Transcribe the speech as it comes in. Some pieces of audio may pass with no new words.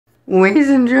Ladies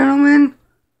and gentlemen,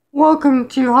 welcome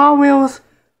to Hot Wheels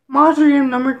Monster Jam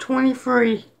number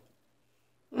 23.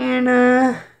 And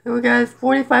we got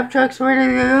 45 trucks ready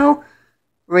to go.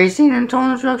 Racing and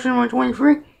total instruction number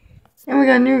 23. And we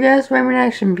got new guys, Raymond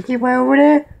Action, Pinkie Pie over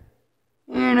there.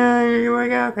 And we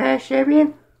got past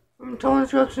champion from total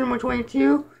instruction number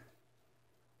 22.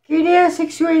 KDS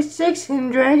 6286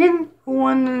 and Dragon, who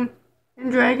won in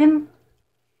Dragon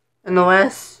in the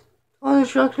last total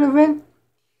instruction event.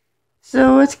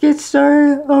 So let's get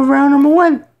started of round number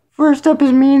 1. First up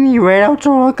is me and the Red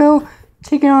Ultra Loco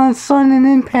taking on Sun and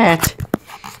Impact.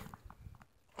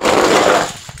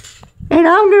 And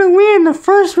I'm gonna win the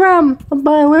first round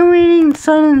by eliminating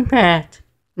Sun and Impact.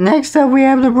 Next up we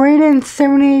have the Braden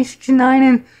 7869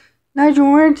 and Nigel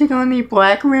Warren taking on the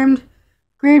Black Rimmed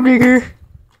Gravedigger.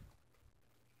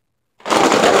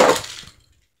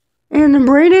 And the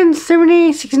Braden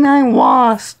 7869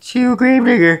 lost to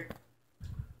Gravedigger.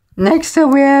 Next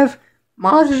up we have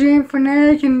Monster Jam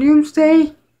Fanatic and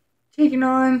Doomsday taking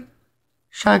on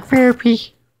Shock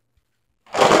Therapy.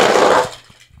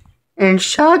 And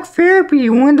Shock Therapy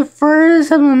won the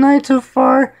first of the night so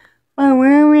far by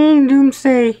eliminating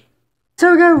Doomsday.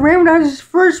 So we got Raymond's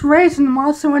first race in the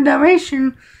Monster One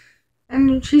Dalmatian,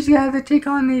 and she's got to take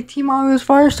on the Team Autos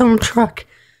Firestorm truck.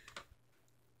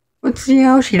 Let's see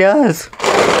how she does.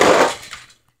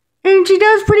 And she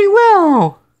does pretty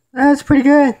well. That's pretty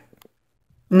good.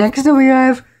 Next up we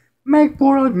have Mac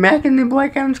Borland, Mac and the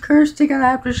Black Adam's Curse taking on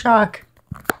Aftershock.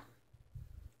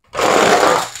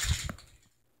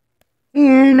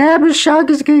 And Aftershock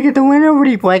is going to get the win over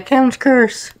the Black Adam's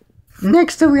Curse.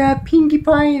 Next up we have Pinkie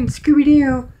Pie and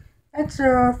Scooby-Doo. That's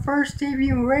her first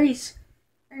debut race.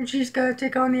 And she's got to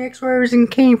take on the X-Riders and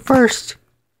Kane first.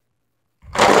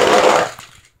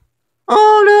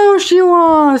 Oh no, she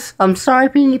lost! I'm sorry,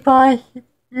 Pinkie Pie.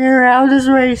 You're out of this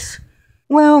race.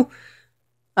 Well,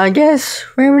 I guess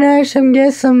Raymond Ash,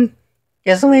 guess I'll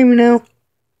let you know.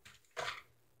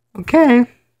 Okay.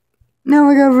 Now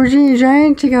we got Virginia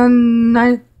Giant take on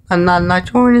Northern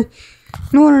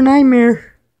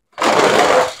Nightmare.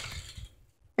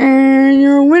 And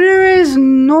your winner is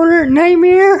Northern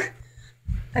Nightmare.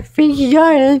 I think he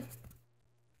got it.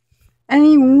 And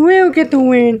he will get the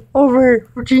win over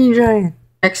Virginia Giant.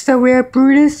 Next up we have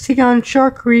Brutus take on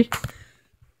Shark Creek.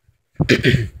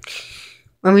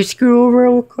 Let me screw over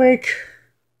real quick.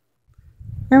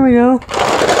 There we go.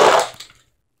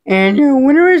 And your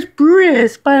winner is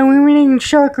Brutus by eliminating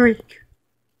Shark Creek.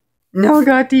 Now we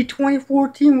got the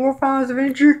 2014 Warfiles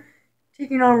Avenger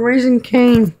taking on Raising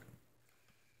Cane.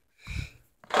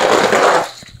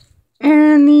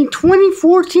 And the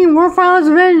 2014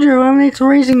 Warfiles Avenger eliminates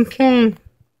Raising Cane.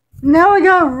 Now we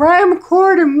got Ryan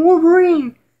McCord and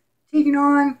Wolverine taking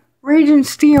on Raging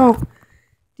Steel.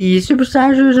 The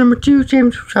Superstars number 2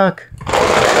 championship truck.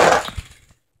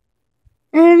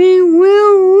 And he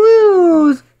will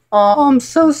lose. Oh, I'm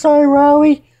so sorry,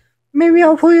 Raleigh. Maybe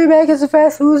I'll put you back as a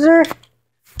fast loser.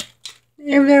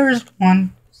 If there is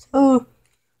one. So,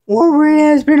 Wolverine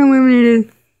has been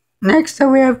eliminated. Next up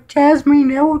we have Tasmanian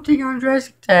Devil taking on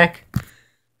Jurassic Attack.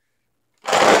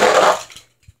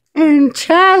 And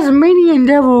Tasmanian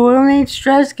Devil eliminates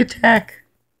Jurassic Attack.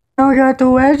 Now we got the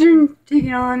Legend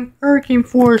taking on Hurricane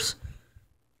Force.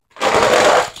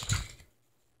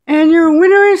 And your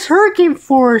winner is Hurricane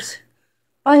Force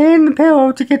by hitting the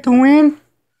pillow to get the win.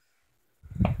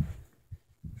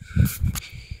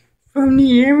 From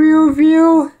the aerial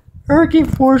view, Hurricane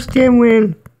Force did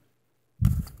win.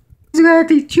 We got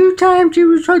the 2-time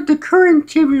championship truck, the current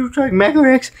championship truck, Mega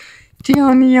Rex, taking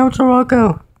on the Ultra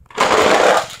Loco.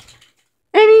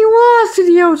 And he lost to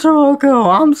the Ultra Loco.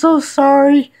 I'm so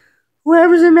sorry.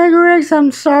 Whoever's in Mega Rex,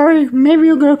 I'm sorry. Maybe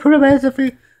you're gonna put him back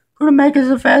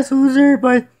as a fast loser,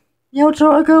 but the Ultra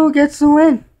Loco gets the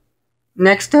win.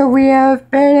 Next up, we have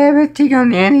Bad Habit taking on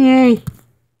the NEA.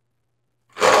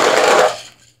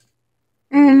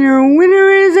 And your winner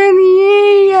is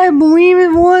NEA, I believe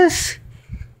it was.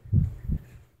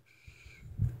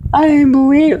 I didn't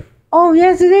believe. Oh,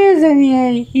 yes, it is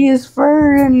NEA. He is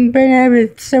further than Bad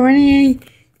Habit, so NEA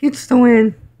gets the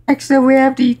win. Next up, we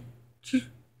have the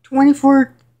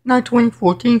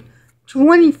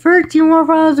 2013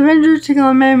 Warfiles Avengers taking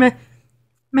on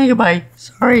Megabyte.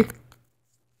 Sorry.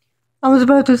 I was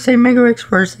about to say Mega Rex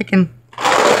for a second.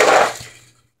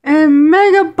 And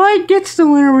Megabyte gets the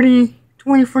win over the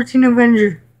 2014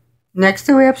 Avenger. Next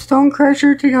up we have Stone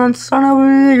Crusher taking on Son of a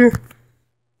Nigger.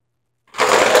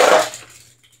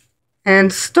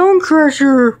 And Stone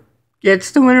Crusher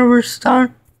gets the win over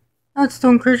Son of a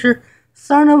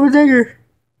Digger.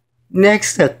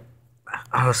 Next up,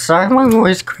 oh sorry, my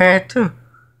voice cracked too.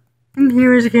 And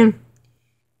here is again.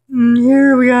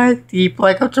 here we got the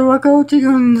Black Ultra taking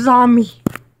on Zombie.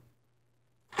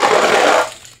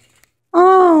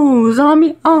 Oh,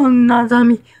 Zombie. Oh, not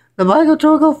Zombie. The Black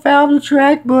Ultra fell off the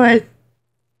track, but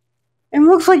it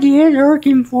looks like he hit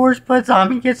Hurricane Force, but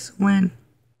Zombie gets the win.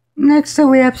 Next up,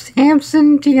 we have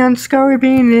Samson taking on Scarlet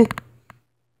Bandit.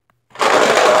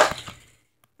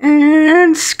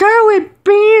 And Scarlet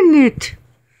Bandit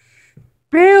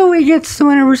barely gets the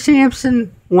win over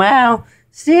Samson. Wow.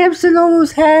 Samson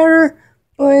almost had her,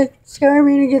 but Scarlet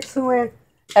Bandit gets the win.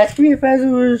 That's going to be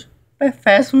a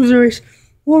fast loser race.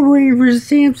 Wolverine versus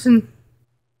Samson.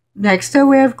 Next up,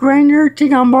 we have Grinder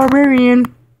taking on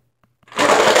Barbarian.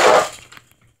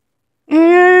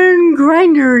 And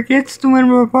Grinder gets the win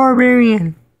over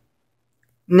Barbarian.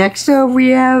 Next up, we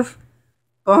have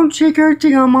Bone Shaker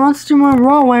taking on Monster Man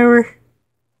Rawwire.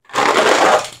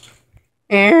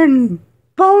 And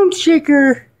Bone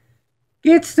Shaker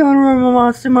gets the win over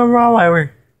Monster Man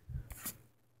Rawwire.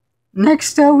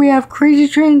 Next up, we have Crazy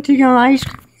Train taking on Ice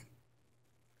Cream.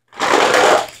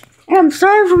 And I'm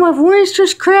sorry for my voice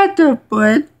just cracked up,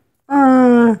 but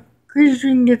Crazy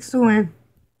Train gets the win.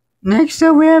 Next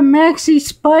up, we have Maxie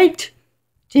Spiked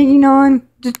taking on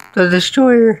the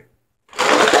Destroyer.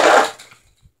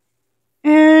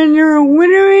 And your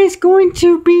winner is going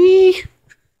to be...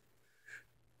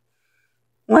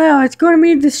 Wow, it's going to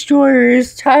be Destroyer.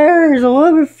 His tire is a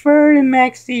little bit further than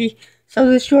Maxie, so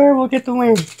Destroyer will get the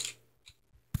win.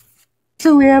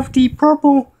 So we have the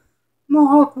Purple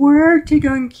Mohawk Warrior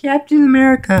taking on Captain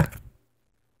America.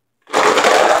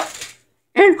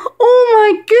 And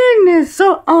oh my goodness!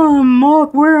 So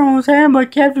Mohawk Warrior almost had him,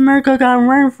 but Captain America got him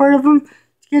right in front of him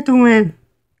to get the win.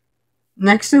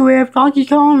 Next up, we have Donkey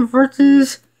Kong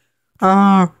versus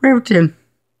Raventon.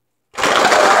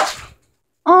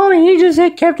 Oh, he just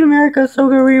hit Captain America, so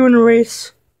we're gonna win the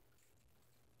race.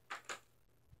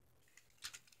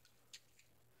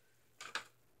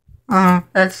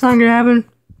 That's not gonna happen.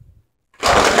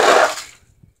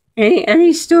 And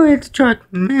he still hit the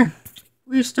truck. Man,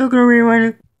 we're still gonna rewind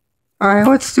it. Alright,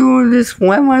 let's do this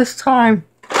one last time.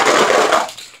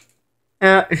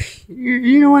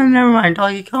 You know what? Never mind.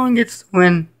 Donkey Kong gets the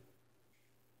win.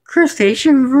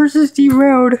 Crustacean versus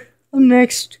Derailed. Up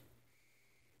next.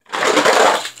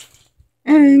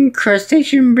 And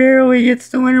Crustacean barely gets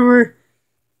the win over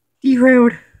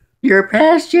Derailed. Your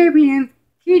past champion,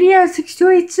 KDS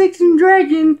 6286 and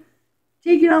Dragon,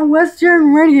 taking on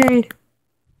Western Renegade.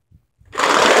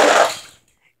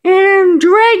 And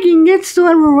Dragon gets the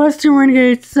win over Western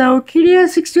Renegade, so KDS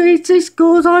 6286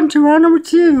 goes on to round number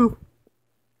 2.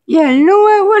 Yeah, you know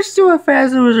what? Let's do a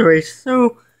fast loser race.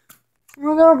 So,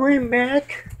 we're gonna bring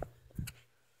back.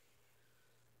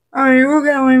 Alright, we're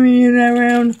gonna let me in that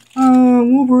round.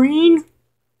 Wolverine.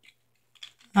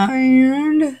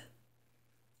 And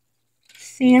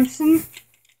Samson.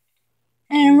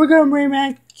 And we're gonna bring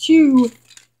back 2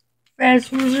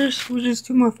 fast losers, which is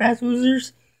 2 more fast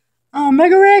losers.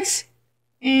 Mega Rex.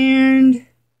 And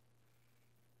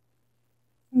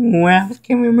what else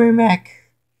can we bring back?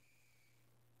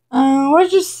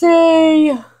 Let's just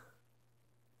say,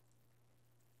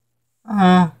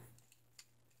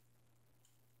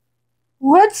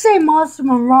 let's say Monster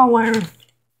Man Rawwire.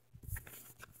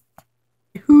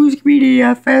 Who's gonna be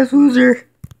the fast loser?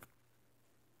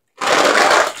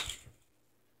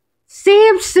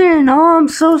 Samson! Oh, I'm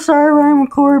so sorry, Ryan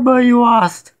McCord, but you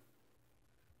lost.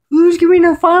 Who's gonna be in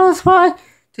the final spot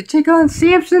to take on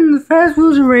Samson in the fast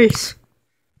loser race?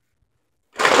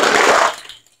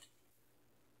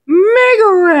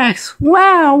 Mega Rex!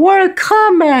 Wow, what a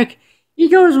comeback! He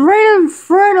goes right in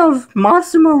front of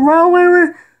Monster Man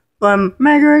Rawwire, but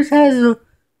Mega Rex has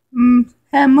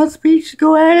had much speech to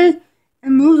go at it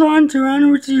and moves on to round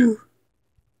number 2.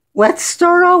 Let's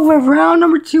start off with round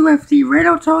number 2 with the Red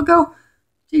Otogo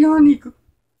taking on the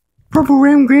Purple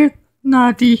Ram Grave,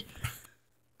 not the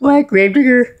Black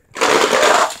Gravedigger.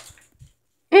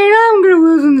 And I'm gonna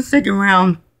lose in the second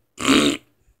round.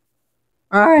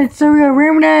 Alright, so we got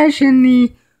Ram Dash and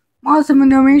the Monster Man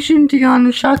Domination taking on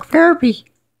the Shock Therapy.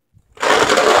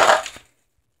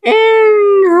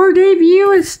 And her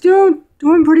debut is still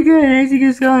doing pretty good. I think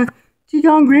it's gonna take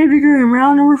on Gravedigger in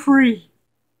round number 3.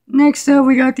 Next up,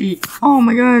 we got the, oh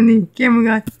my god, the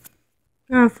camera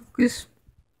gotta focus.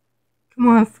 Come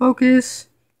on, focus.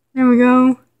 There we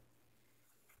go.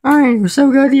 Alright, so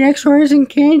we got the X-Rays and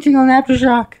Kane taking on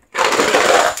Aftershock.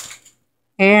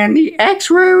 And the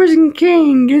X-Rays and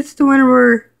Kane gets the win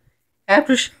over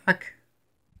Aftershock.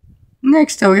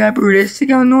 Next up, we got Brutus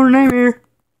taking on Northern Nightmare.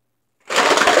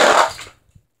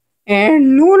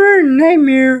 And Northern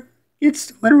Nightmare gets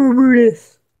the win over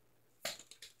Brutus.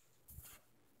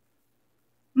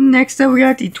 Next up, we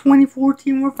got the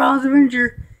 2014 War Files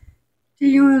Avenger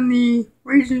taking on the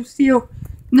Raging Steel.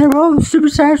 And they're both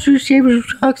supersized shapers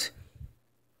trucks.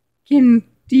 Can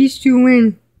these two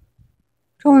win?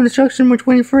 Calling the trucks number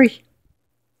 23.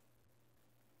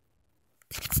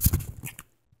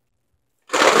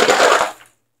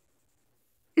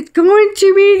 It's going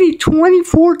to be the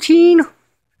 2014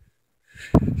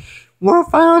 War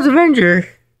Files Avenger.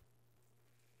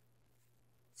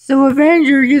 So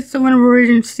Avenger gets the win over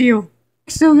Raging Steel.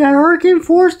 So we got Hurricane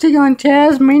Force taking on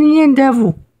Tasmanian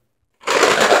Devil.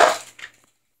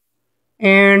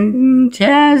 And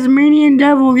Tasmanian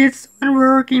Devil gets the win over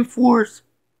Hurricane Force.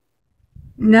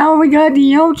 Now we got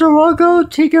the Ultra Rocco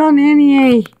taking on the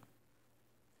NEA.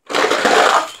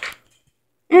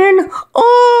 And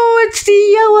oh, it's the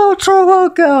yellow Ultra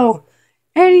Rocco.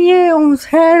 NEA almost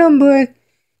had him, but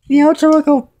the Ultra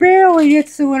Rocco barely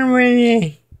gets the win over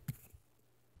NEA.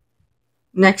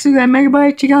 Next we got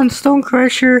Megabyte taking on Stone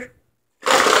Crusher.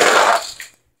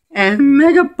 And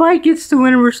Megabyte gets the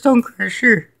win over Stone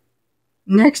Crusher.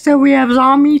 Next up we have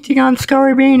Zombie taking on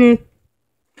Scary Bandit.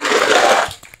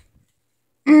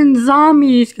 And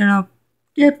Zombie is gonna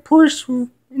get pushed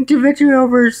into victory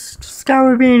over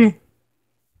Scary Bandit.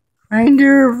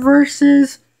 Grinder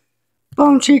versus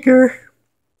Bone Shaker.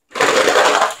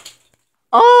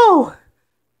 Oh!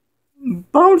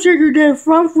 Bone Shaker did a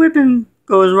front flip and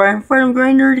goes right in front of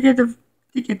Grinder to get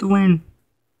the win.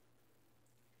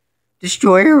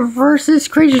 Destroyer versus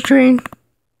Crazy Train.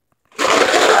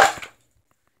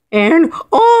 And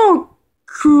oh,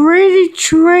 Crazy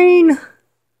Train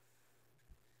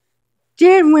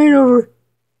did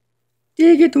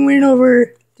get the win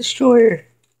over Destroyer.